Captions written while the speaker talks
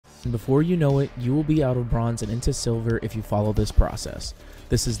And before you know it, you will be out of bronze and into silver if you follow this process.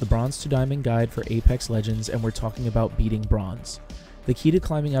 This is the Bronze to Diamond guide for Apex Legends, and we're talking about beating bronze. The key to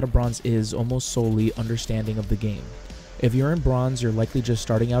climbing out of bronze is almost solely understanding of the game. If you're in bronze, you're likely just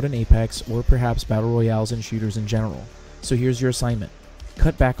starting out in Apex or perhaps battle royales and shooters in general. So here's your assignment.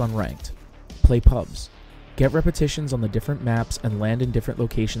 Cut back on ranked. Play pubs. Get repetitions on the different maps and land in different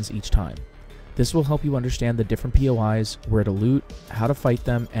locations each time. This will help you understand the different POIs, where to loot, how to fight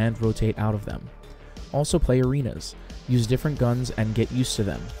them, and rotate out of them. Also play arenas. Use different guns and get used to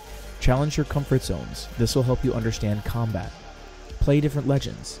them. Challenge your comfort zones. This will help you understand combat. Play different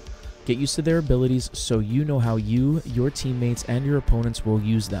legends. Get used to their abilities so you know how you, your teammates, and your opponents will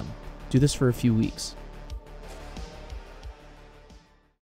use them. Do this for a few weeks.